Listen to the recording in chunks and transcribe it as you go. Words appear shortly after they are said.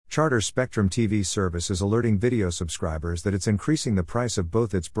Charter Spectrum TV service is alerting video subscribers that it's increasing the price of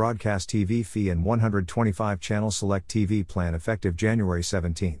both its broadcast TV fee and 125-channel Select TV plan effective January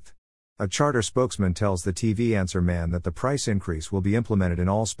 17. A Charter spokesman tells the TV Answer Man that the price increase will be implemented in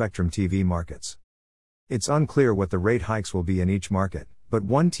all Spectrum TV markets. It's unclear what the rate hikes will be in each market, but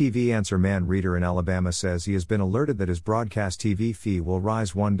one TV Answer Man reader in Alabama says he has been alerted that his broadcast TV fee will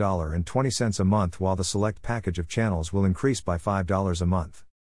rise $1.20 a month while the Select package of channels will increase by $5 a month.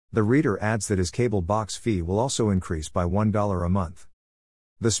 The reader adds that his cable box fee will also increase by $1 a month.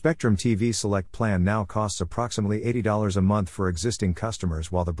 The Spectrum TV Select plan now costs approximately $80 a month for existing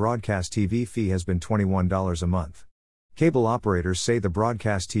customers, while the broadcast TV fee has been $21 a month. Cable operators say the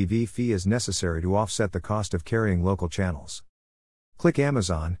broadcast TV fee is necessary to offset the cost of carrying local channels. Click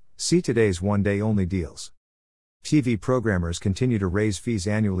Amazon, see today's one-day only deals. TV programmers continue to raise fees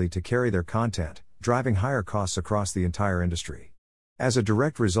annually to carry their content, driving higher costs across the entire industry. As a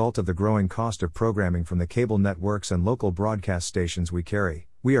direct result of the growing cost of programming from the cable networks and local broadcast stations we carry,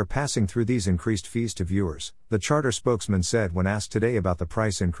 we are passing through these increased fees to viewers, the Charter spokesman said when asked today about the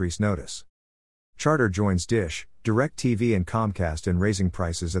price increase notice. Charter joins Dish, DirecTV and Comcast in raising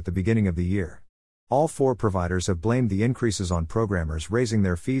prices at the beginning of the year. All four providers have blamed the increases on programmers raising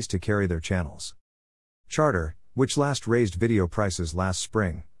their fees to carry their channels. Charter, which last raised video prices last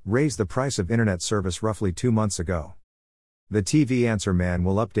spring, raised the price of internet service roughly 2 months ago. The TV Answer Man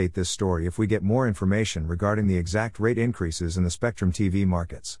will update this story if we get more information regarding the exact rate increases in the Spectrum TV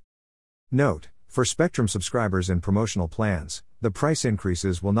markets. Note, for Spectrum subscribers in promotional plans, the price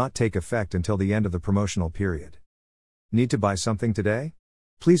increases will not take effect until the end of the promotional period. Need to buy something today?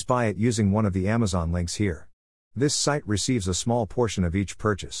 Please buy it using one of the Amazon links here. This site receives a small portion of each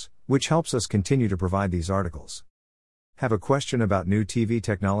purchase, which helps us continue to provide these articles. Have a question about new TV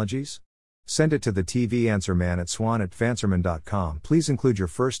technologies? Send it to the TV Answer Man at swan@vanserman.com. Please include your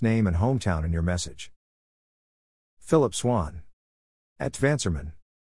first name and hometown in your message. Philip Swan @Vanserman.